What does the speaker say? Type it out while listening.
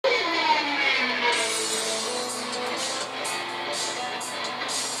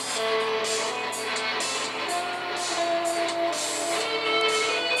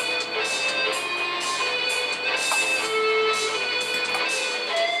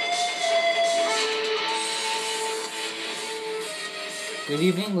Good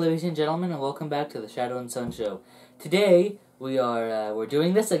evening, ladies and gentlemen, and welcome back to the Shadow and Sun Show. Today we're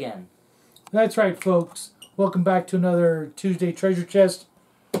doing this again. That's right, folks. Welcome back to another Tuesday Treasure Chest.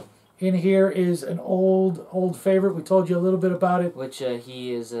 In here is an old favorite. We told you a little bit about it, Which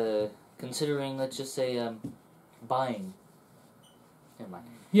he is considering, let's just say, buying. Never mind.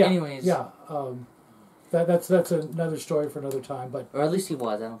 Yeah. Anyways. Yeah. That's another story for another time. But or at least he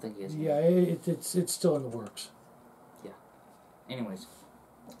was. I don't think he is. Yeah, it's still in the works. Yeah. Anyways.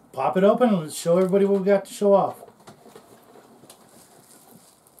 Pop it open and let's show everybody what we got to show off.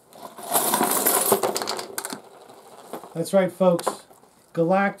 That's right, folks.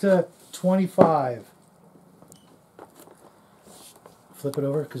 Galacta 25. Flip it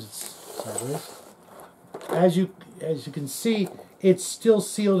over because it's sideways. As you can see, it's still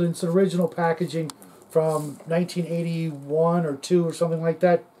sealed in its original packaging from 1981 or 2 or something like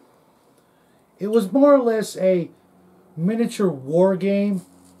that. It was more or less a miniature war game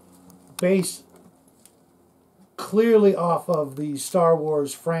based clearly off of the Star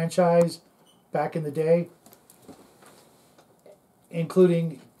Wars franchise back in the day,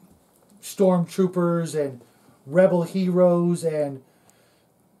 including stormtroopers and rebel heroes and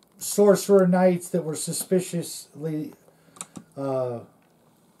sorcerer knights that were suspiciously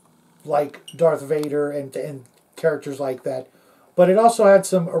like Darth Vader and characters like that. But it also had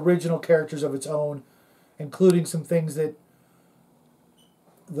some original characters of its own, including some things that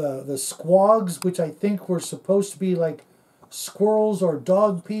the squogs, which I think were supposed to be like squirrels or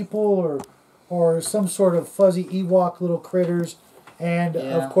dog people or some sort of fuzzy Ewok little critters, and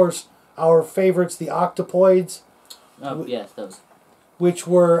of course our favorites, the octopoids. Oh yes, those. Which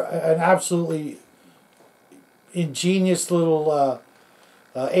were an absolutely ingenious little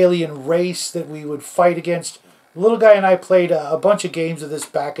alien race that we would fight against. The little guy and I played a bunch of games of this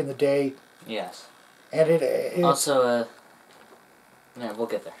back in the day. Yes. And it also, yeah, we'll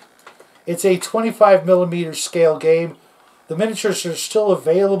get there. It's a 25mm scale game. The miniatures are still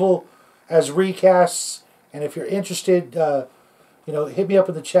available as recasts, and if you're interested, hit me up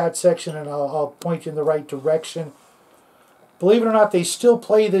in the chat section and I'll point you in the right direction. Believe it or not, they still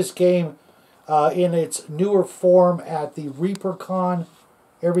play this game in its newer form at the ReaperCon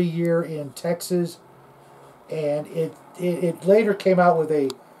every year in Texas, and it later came out with a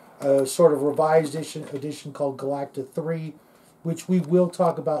sort of revised edition called Galacta 3, which we will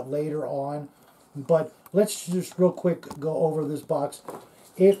talk about later on. But let's just real quick go over this box.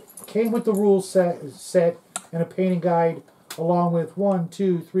 It came with the rules set and a painting guide, along with 1,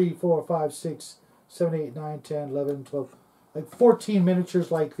 2, 3, 4, 5, 6, 7, 8, 9, 10, 11, 12, like 14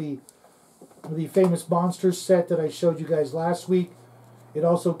 miniatures like the famous Monsters set that I showed you guys last week. It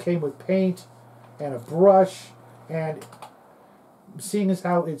also came with paint and a brush, and seeing as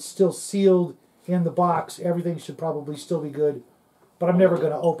how it's still sealed in the box, everything should probably still be good. But I'm never going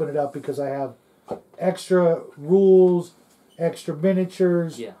to open it up because I have extra rules, extra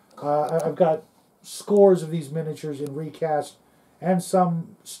miniatures. Yeah. I've got scores of these miniatures in recast, and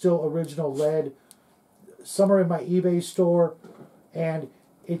some still original lead. Some are in my eBay store, and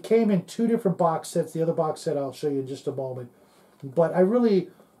it came in 2 different box sets. The other box set I'll show you in just a moment. But I really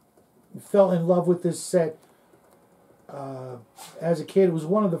fell in love with this set as a kid. It was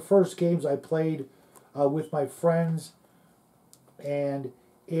one of the first games I played with my friends, and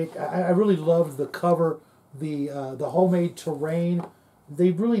I really loved the cover, the homemade terrain.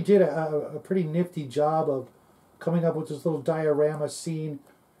 They really did a pretty nifty job of coming up with this little diorama scene,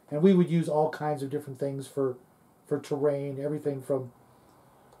 and we would use all kinds of different things for terrain, everything from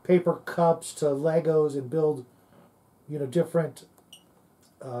paper cups to Legos, and build different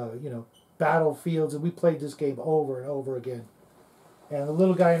battlefields. And we played this game over and over again, and the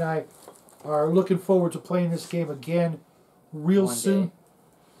little guy and I are looking forward to playing this game again real soon.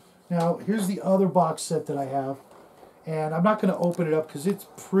 Now here's the other box set that I have, and I'm not going to open it up because it's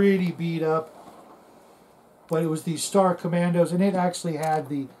pretty beat up, but it was the Star Commandos, and it actually had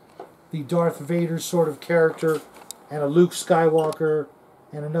the Darth Vader sort of character, and a Luke Skywalker,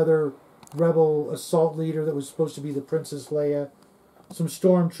 and another rebel assault leader that was supposed to be the Princess Leia, some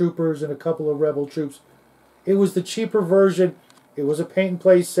stormtroopers, and a couple of rebel troops. It was the cheaper version. It was a paint and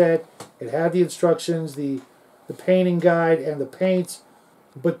play set. It had the instructions, the painting guide, and the paints.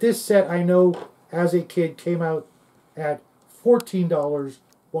 But this set, I know, as a kid, came out at $14,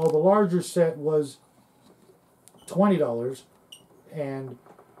 while the larger set was $20. And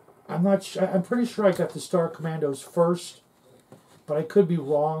I'm pretty sure I got the Star Commandos first, but I could be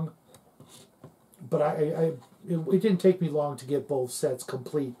wrong. But it didn't take me long to get both sets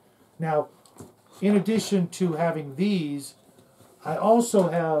complete. Now, in addition to having these, I also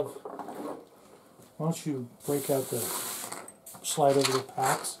have, why don't you break out the slide over the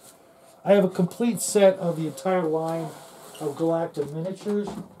packs. I have a complete set of the entire line of Galacta miniatures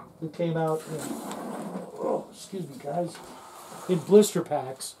that came out in, oh, excuse me guys, in blister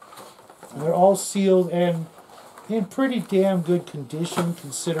packs. And they're all sealed and in pretty damn good condition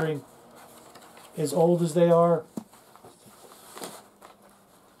considering as old as they are.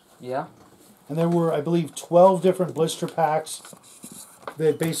 Yeah. And there were, I believe, 12 different blister packs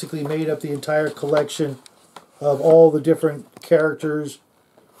that basically made up the entire collection of all the different characters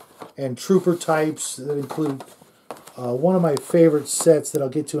and trooper types that include one of my favorite sets that I'll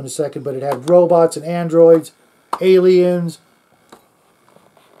get to in a second, but it had robots and androids, aliens,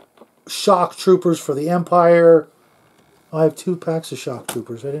 shock troopers for the Empire. I have 2 packs of shock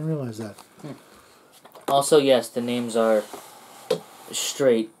troopers. I didn't realize that. Also, yes, the names are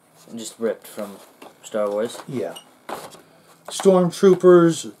straight, just ripped from Star Wars. Yeah.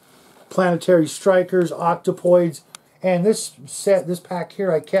 Stormtroopers, planetary strikers, octopoids, and this pack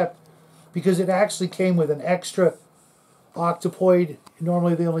here I kept because it actually came with an extra octopoid.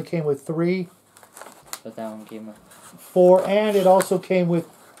 Normally they only came with 3. But that one came with 4, and it also came with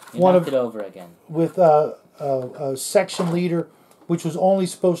it over again. With a section leader, which was only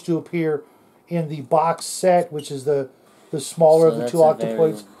supposed to appear in the box set, which is the smaller of the 2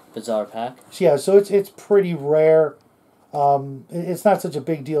 octopoids. Bizarre pack. Yeah, so it's pretty rare. It's not such a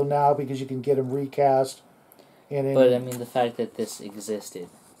big deal now because you can get them recast. But I mean, the fact that this existed,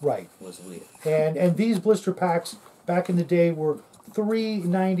 right, was weird. And these blister packs back in the day were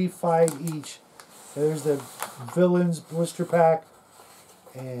 $3.95 each. There's the Villains blister pack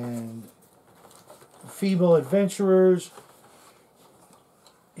and Female Adventurers,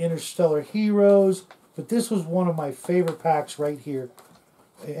 Interstellar Heroes. But this was one of my favorite packs right here.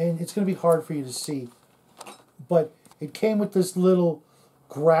 And it's going to be hard for you to see. But it came with this little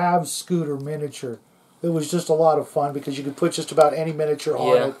grab scooter miniature. It was just a lot of fun because you could put just about any miniature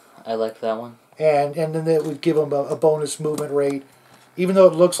on it. I like that one. And then it would give them a bonus movement rate. Even though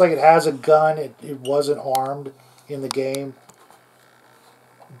it looks like it has a gun, it wasn't armed in the game.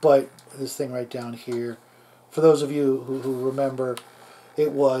 But this thing right down here, for those of you who remember,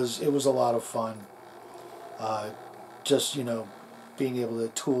 it was a lot of fun. Just, being able to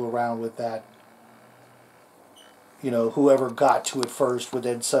tool around with that. Whoever got to it first would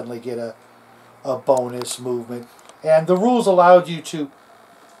then suddenly get a bonus movement. And the rules allowed you to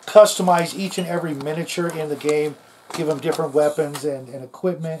customize each and every miniature in the game, give them different weapons and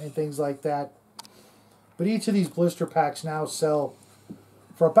equipment and things like that. But each of these blister packs now sell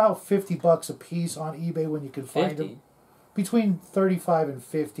for about $50 a piece on eBay when you can find 50? them. Between $35 and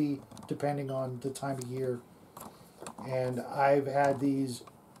 $50, depending on the time of year. And I've had these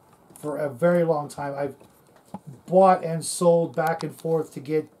for a very long time. I've bought and sold back and forth to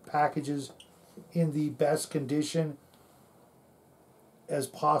get packages in the best condition as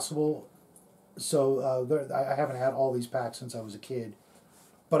possible. So I haven't had all these packs since I was a kid.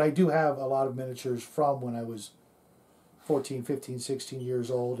 But I do have a lot of miniatures from when I was 14, 15, 16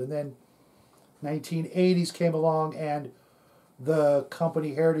 years old. And then 1980s came along and the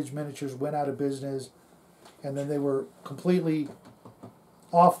company Heritage Miniatures went out of business. And then they were completely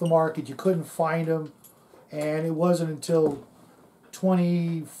off the market. You couldn't find them. And it wasn't until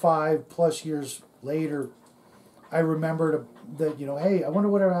 25 plus years later I remembered that, hey, I wonder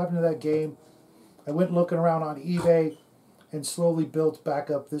whatever happened to that game. I went looking around on eBay and slowly built back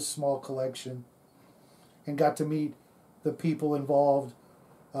up this small collection and got to meet the people involved,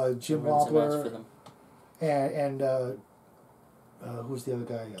 Jim Wampler and who's the other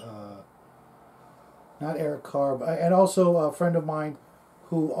guy? Not Eric Carr, and also a friend of mine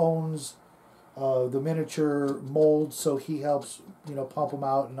who owns the miniature molds, so he helps, pump them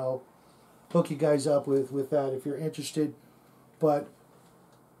out, and I'll hook you guys up with that if you're interested. But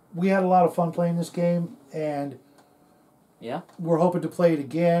we had a lot of fun playing this game, and we're hoping to play it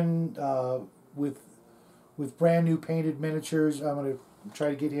again with brand new painted miniatures. I'm going to try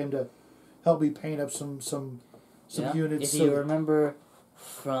to get him to help me paint up some units. If you remember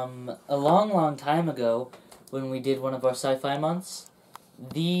from a long time ago when we did one of our sci-fi months,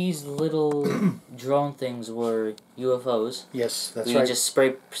 these little drone things were UFOs. Yes, that's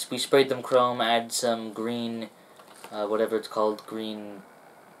right. We sprayed them chrome, add some green, whatever it's called, green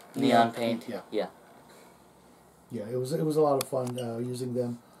neon paint. Yeah. Yeah, it was a lot of fun using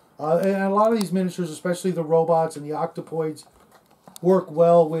them. And a lot of these miniatures, especially the robots and the octopoids, work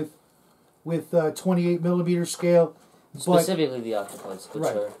well with 28 millimeter scale. Specifically the octopoids, which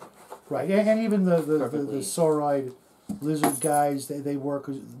are right, and even the sauroid lizard guys, they work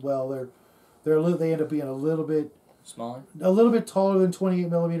as well. They end up being a little bit smaller, a little bit taller than 28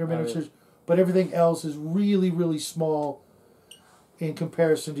 millimeter miniatures, but everything else is really small. in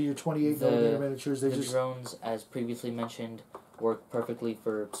comparison to your 28mm miniatures. The drones, as previously mentioned, work perfectly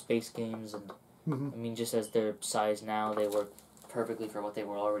for space games, and I mean, just as their size now, they work perfectly for what they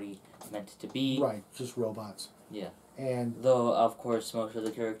were already meant to be. Right, just robots. Yeah. And though, of course, most of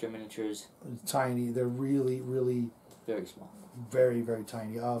the character miniatures... tiny. They're really, really... very small. Very, very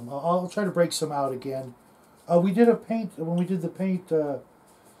tiny. I'll try to break some out again. We did a paint... When we did the paint... the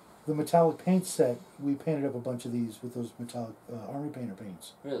metallic paint set, we painted up a bunch of these with those metallic Army Painter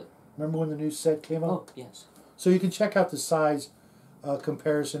paints. Really? Remember when the new set came out? Oh, yes. So you can check out the size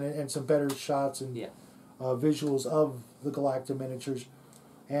comparison and some better shots and visuals of the Galacta miniatures.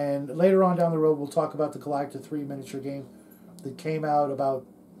 And later on down the road, we'll talk about the Galacta 3 miniature game that came out about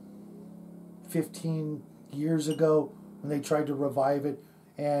 15 years ago when they tried to revive it.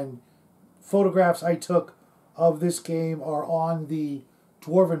 And photographs I took of this game are on the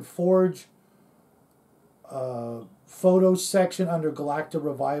Dwarven Forge photos section under Galacta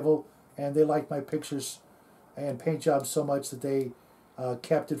Revival, and they liked my pictures and paint jobs so much that they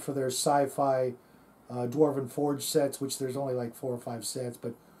kept it for their sci-fi Dwarven Forge sets, which there's only like 4 or 5 sets,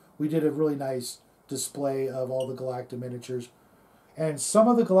 but we did a really nice display of all the Galacta miniatures. And some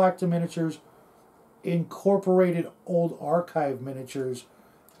of the Galacta miniatures incorporated old archive miniatures.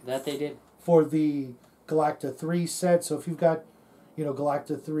 That they did. For the Galacta 3 set. So if you've got, you know,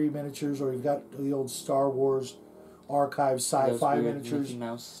 Galacta 3 miniatures, or you've got the old Star Wars archive sci-fi miniatures. Mickey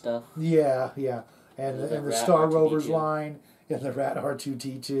Mouse stuff. Yeah, yeah. And the Star R2D2. Rovers line, and the Rat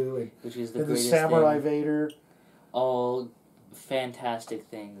R2D2, and, which is the and the greatest Samurai thing. Vader. All fantastic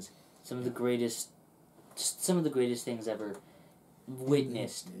things. Some of the greatest things ever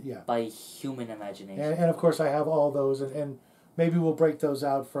witnessed by human imagination. And of course I have all those, and maybe we'll break those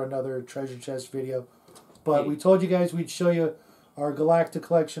out for another treasure chest video. But we told you guys we'd show you our Galacta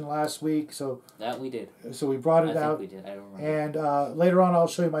collection last week, so that we did. So we brought it out. I think we did. I don't remember. And later on, I'll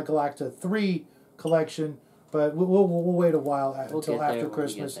show you my Galacta 3 collection. But we'll wait a while until after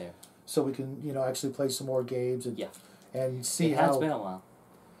Christmas, so we can actually play some more games and see how. It has been a while.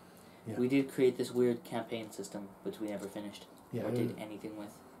 Yeah. We did create this weird campaign system, which we never finished or did anything with.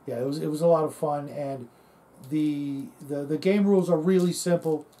 Yeah, it was a lot of fun, and the game rules are really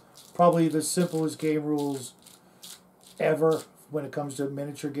simple. Probably the simplest game rules ever when it comes to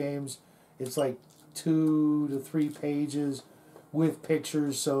miniature games. It's like 2 to 3 pages with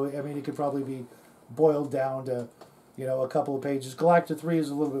pictures, so I mean it could probably be boiled down to a couple of pages. Galacta 3 is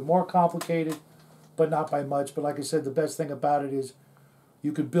a little bit more complicated, but not by much. But like I said, the best thing about it is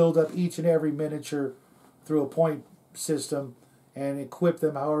you could build up each and every miniature through a point system and equip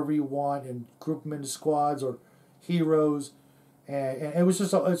them however you want and group them into squads or heroes, and it was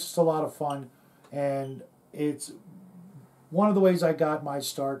it's just a lot of fun, and it's one of the ways I got my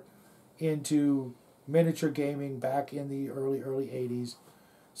start into miniature gaming back in the early 80s.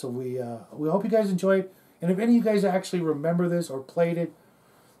 So we hope you guys enjoy it, and if any of you guys actually remember this or played it,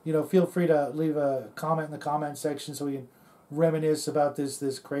 feel free to leave a comment in the comment section so we can reminisce about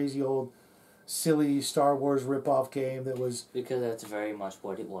this crazy old silly Star Wars ripoff game that was, because that's very much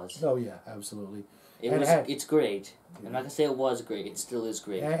what it was. Oh yeah, absolutely. It's great. I'm not gonna say it was great. It still is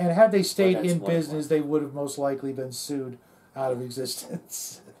great. And had they stayed in business, they would have most likely been sued out of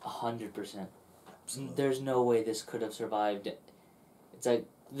existence. 100%. There's no way this could have survived. It's like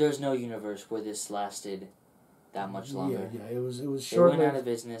there's no universe where this lasted that much longer. Yeah, it was short. They went out of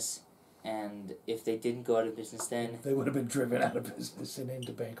business, and if they didn't go out of business then, they would have been driven out of business and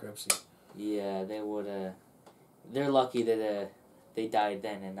into bankruptcy. Yeah, they would have. They're lucky that they died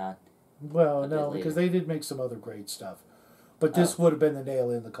then and not. Well, no, because they did make some other great stuff. But this would have been the nail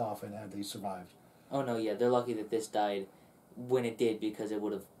in the coffin had they survived. Oh, no, yeah. They're lucky that this died when it did, because it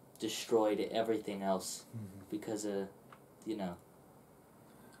would have destroyed everything else because of,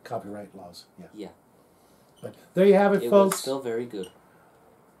 copyright laws, yeah. Yeah. But there you have it, folks. It was still very good.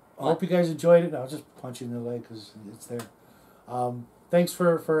 I hope you guys enjoyed it. No, I'll just punch you in the leg because it's there. Thanks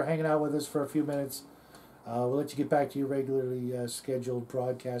for hanging out with us for a few minutes. We'll let you get back to your regularly scheduled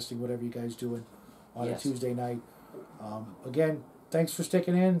broadcasting, whatever you guys doing on a Tuesday night. Again, thanks for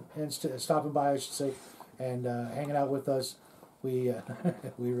sticking in and stopping by, I should say, and hanging out with us. We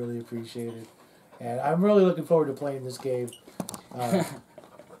we really appreciate it, and I'm really looking forward to playing this game.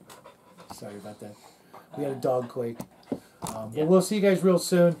 Sorry about that. We had a dog quake. But we'll see you guys real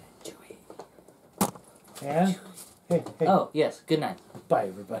soon. And hey. Oh yes. Good night. Bye,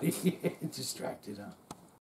 everybody. Distracted, huh?